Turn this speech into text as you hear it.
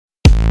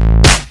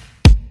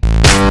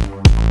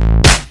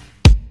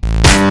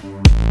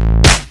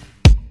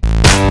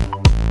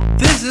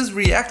is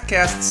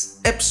ReactCasts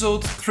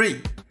episode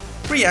 3,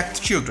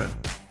 React Children.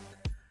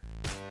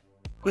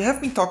 We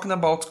have been talking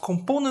about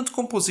component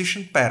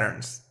composition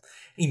patterns.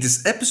 In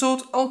this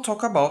episode, I'll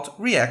talk about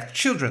React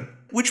Children,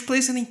 which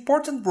plays an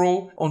important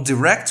role on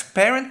direct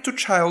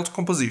parent-to-child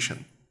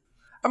composition.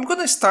 I'm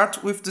gonna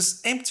start with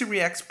this empty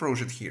React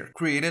project here,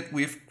 created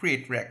with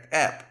Create React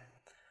App.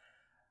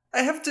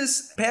 I have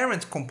this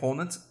parent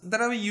component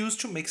that I will use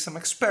to make some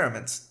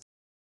experiments.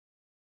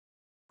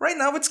 Right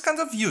now it's kind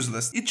of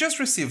useless, it just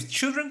receives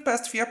children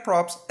passed via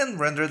props and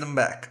render them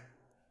back.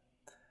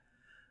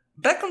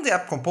 Back on the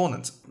app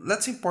component,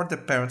 let's import the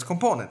parent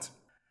component.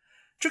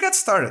 To get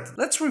started,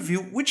 let's review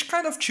which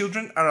kind of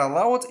children are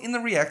allowed in a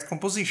React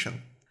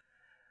composition.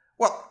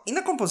 Well, in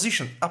a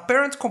composition, a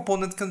parent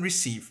component can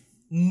receive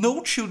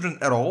no children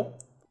at all,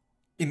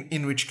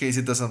 in which case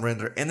it doesn't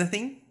render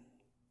anything,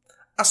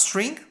 a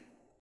string,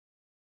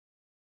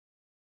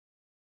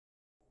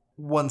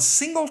 one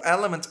single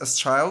element as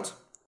child,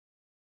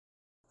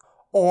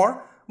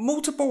 or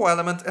multiple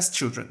elements as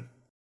children.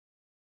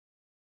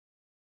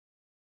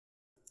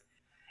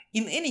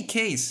 In any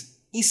case,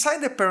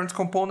 inside the parent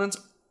component,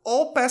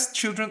 all passed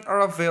children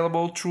are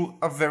available through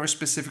a very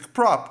specific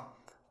prop,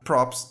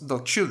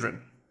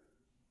 props.children.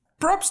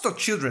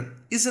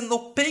 Props.children is an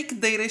opaque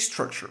data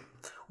structure,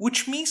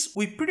 which means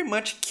we pretty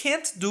much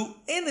can't do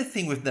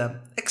anything with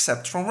them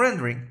except from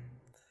rendering.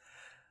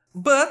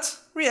 But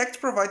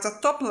React provides a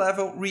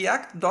top-level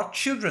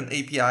react.children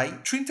API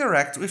to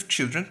interact with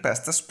children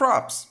passed as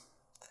props.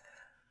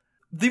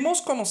 The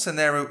most common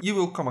scenario you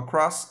will come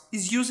across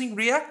is using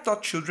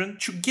react.children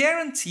to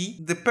guarantee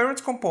the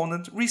parent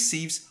component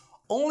receives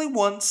only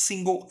one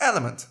single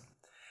element.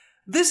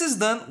 This is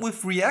done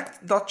with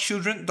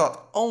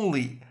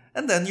react.children.only,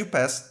 and then you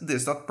pass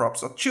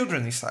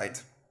this.props.children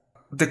inside.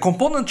 The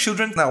component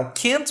children now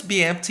can't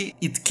be empty,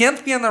 it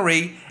can't be an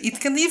array,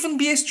 it can even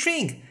be a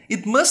string.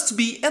 It must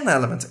be an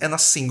element and a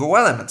single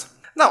element.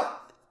 Now,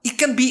 it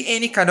can be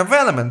any kind of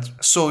element,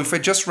 so if I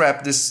just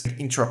wrap this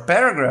into a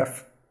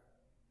paragraph,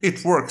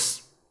 it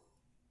works.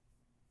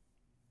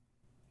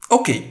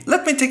 Okay,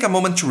 let me take a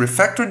moment to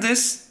refactor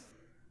this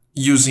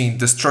using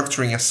the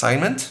structuring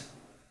assignment.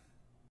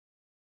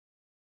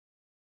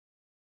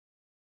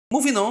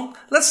 Moving on,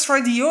 let's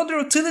try the other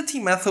utility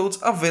methods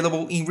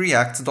available in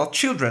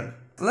react.children.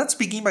 Let's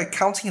begin by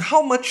counting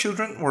how much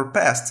children were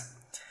passed.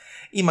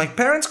 In my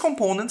parent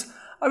component,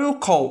 I will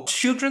call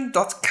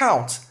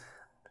children.count.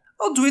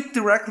 I'll do it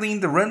directly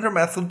in the render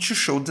method to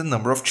show the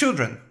number of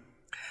children.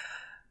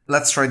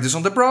 Let's try this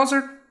on the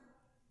browser.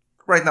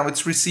 Right now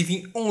it's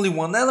receiving only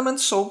one element,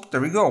 so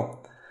there we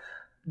go.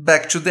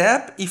 Back to the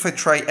app, if I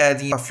try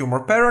adding a few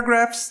more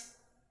paragraphs.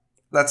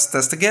 Let's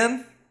test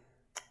again.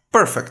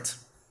 Perfect.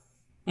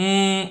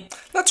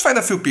 Let's find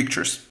a few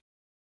pictures.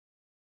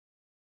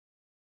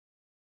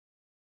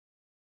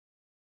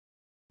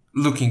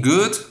 Looking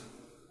good.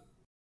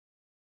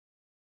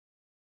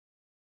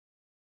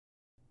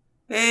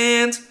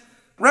 And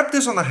wrap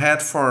this on a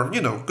head for,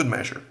 good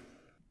measure.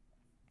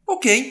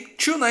 Okay,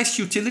 two nice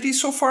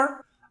utilities so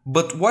far,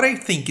 but what I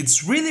think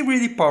is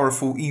really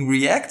powerful in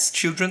React's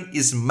children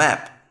is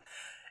map.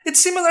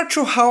 It's similar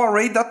to how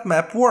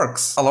array.map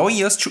works,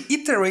 allowing us to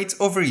iterate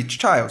over each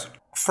child.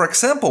 For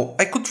example,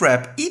 I could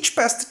wrap each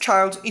passed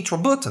child into a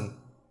button.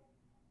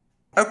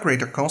 I'll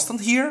create a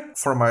constant here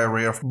for my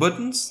array of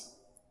buttons.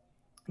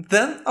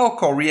 Then I'll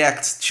call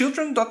React's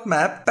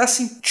children.map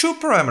passing two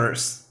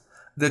parameters,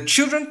 the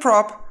children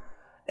prop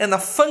and a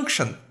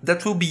function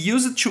that will be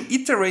used to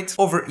iterate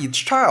over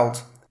each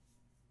child.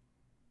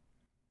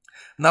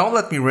 Now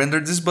let me render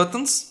these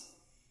buttons.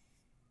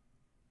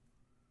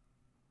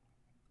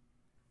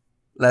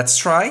 Let's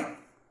try.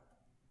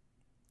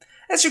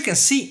 As you can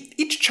see,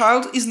 each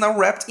child is now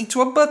wrapped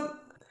into a button.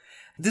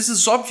 This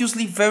is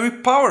obviously very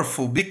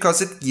powerful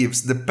because it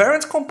gives the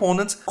parent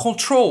component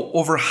control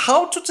over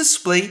how to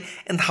display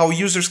and how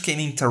users can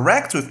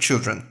interact with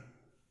children.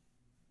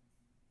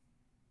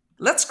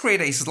 Let's create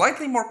a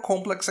slightly more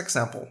complex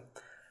example.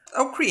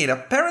 I'll create a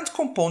parent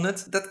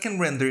component that can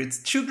render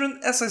its children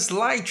as a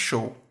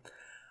slideshow.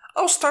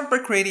 I'll start by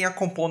creating a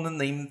component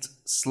named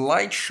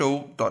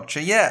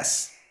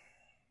slideshow.js.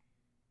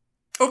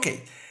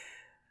 Okay.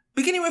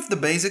 Beginning with the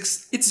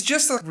basics, it's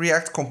just a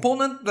React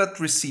component that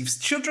receives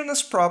children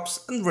as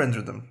props and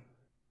render them.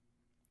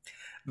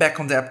 Back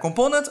on the app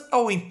component,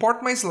 I'll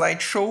import my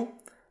slideshow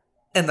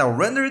and I'll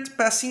render it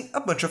passing a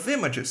bunch of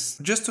images,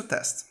 just to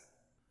test.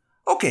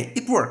 Okay,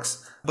 it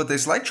works, but the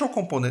slideshow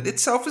component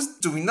itself is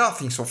doing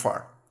nothing so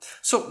far.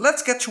 So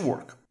let's get to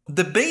work.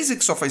 The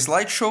basics of a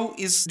slideshow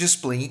is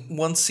displaying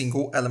one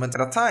single element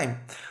at a time.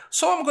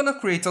 So I'm gonna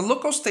create a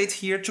local state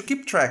here to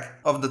keep track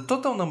of the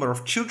total number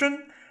of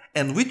children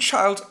and which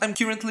child I'm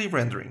currently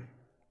rendering.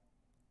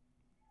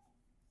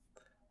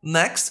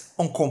 Next,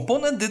 on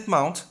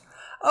component.didMount,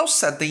 I'll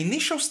set the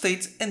initial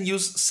state and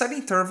use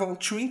setInterval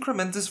to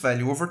increment this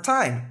value over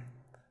time.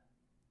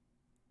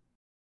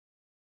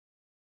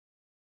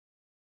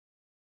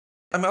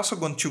 I'm also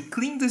going to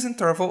clean this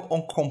interval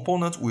on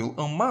component will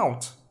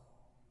unmount.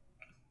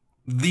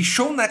 The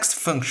showNext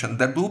function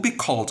that will be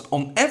called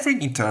on every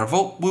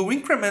interval will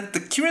increment the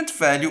current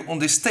value on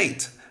the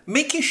state,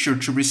 making sure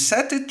to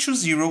reset it to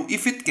 0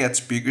 if it gets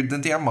bigger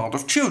than the amount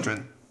of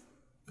children.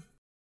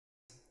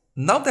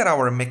 Now that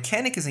our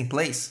mechanic is in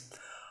place,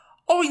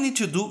 all we need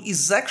to do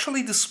is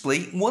actually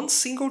display one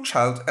single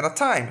child at a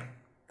time.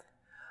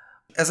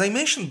 As I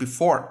mentioned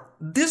before,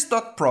 this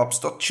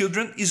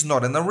 .props.children is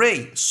not an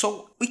array,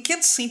 so we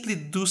can't simply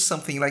do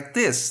something like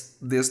this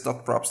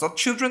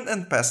 .props.children,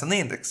 and pass an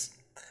index.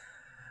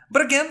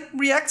 But again,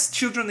 React's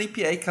Children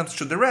API comes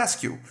to the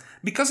rescue,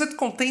 because it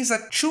contains a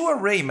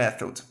toArray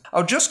method.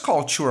 I'll just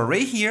call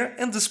toArray here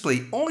and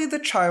display only the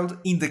child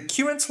in the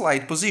current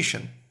slide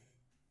position.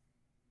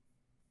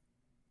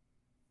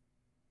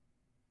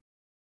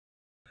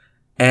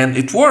 And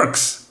it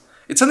works!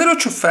 It's a little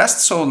too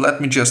fast, so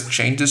let me just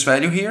change this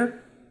value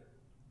here.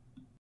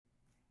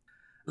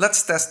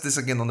 Let's test this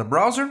again on the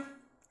browser.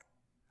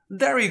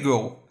 There you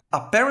go,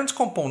 a parent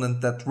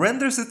component that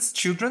renders its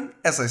children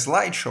as a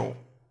slideshow.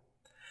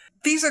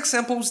 This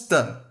example is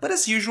done, but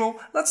as usual,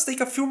 let's take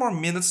a few more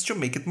minutes to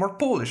make it more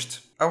polished.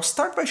 I'll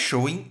start by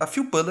showing a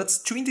few bullets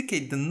to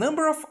indicate the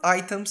number of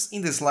items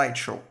in the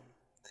slideshow.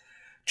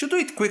 To do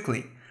it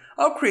quickly,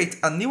 I'll create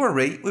a new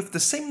array with the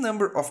same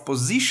number of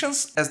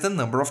positions as the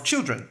number of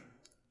children.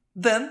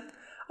 Then,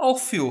 I'll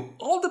fill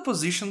all the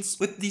positions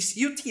with this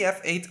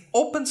UTF-8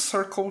 open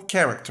circle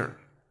character.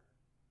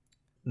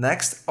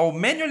 Next, I'll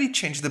manually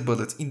change the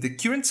bullet in the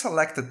current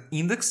selected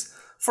index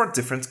for a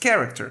different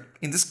character.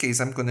 In this case,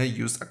 I'm gonna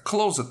use a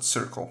closed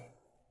circle.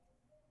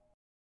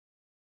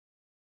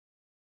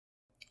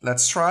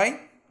 Let's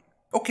try.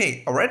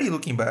 Okay, already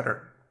looking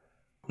better.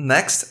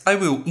 Next, I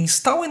will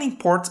install and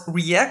import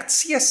React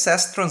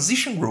CSS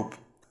Transition Group.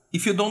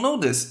 If you don't know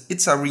this,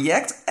 it's a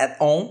React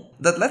add-on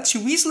that lets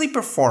you easily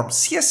perform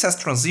CSS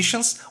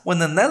transitions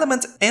when an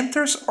element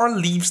enters or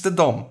leaves the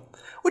DOM,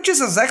 which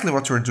is exactly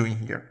what we're doing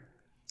here.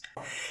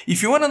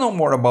 If you want to know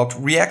more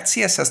about React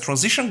CSS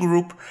Transition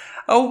Group,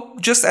 I'll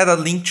just add a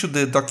link to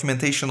the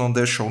documentation on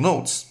the show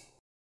notes.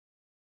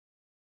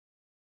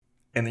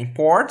 And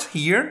import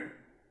here.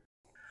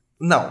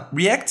 Now,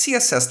 React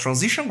CSS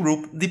Transition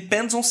Group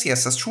depends on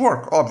CSS to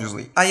work,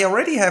 obviously. I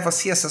already have a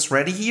CSS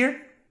ready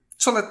here,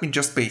 so let me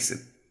just paste it.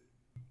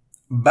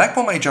 Back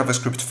on my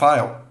JavaScript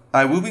file,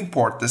 I will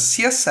import the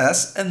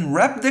CSS and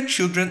wrap the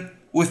children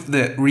with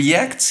the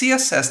React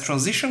CSS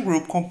Transition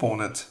Group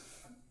component.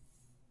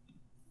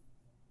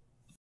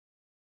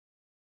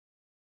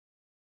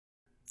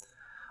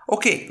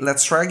 Okay,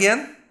 let's try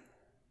again.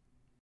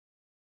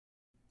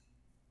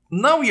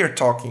 Now we are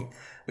talking.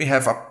 We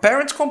have a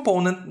parent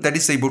component that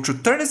is able to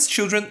turn its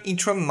children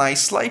into a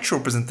nice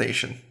slideshow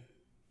presentation.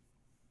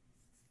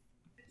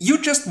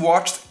 You just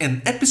watched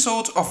an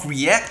episode of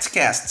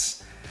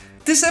ReactCasts.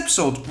 This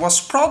episode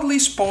was proudly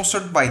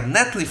sponsored by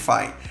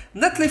Netlify.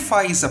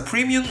 Netlify is a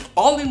premium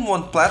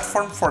all-in-one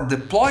platform for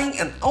deploying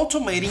and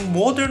automating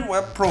modern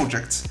web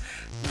projects.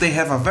 They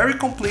have a very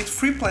complete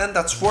free plan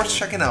that's worth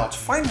checking out.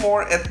 Find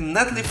more at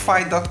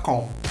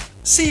netlify.com.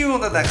 See you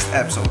on the next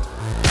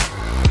episode.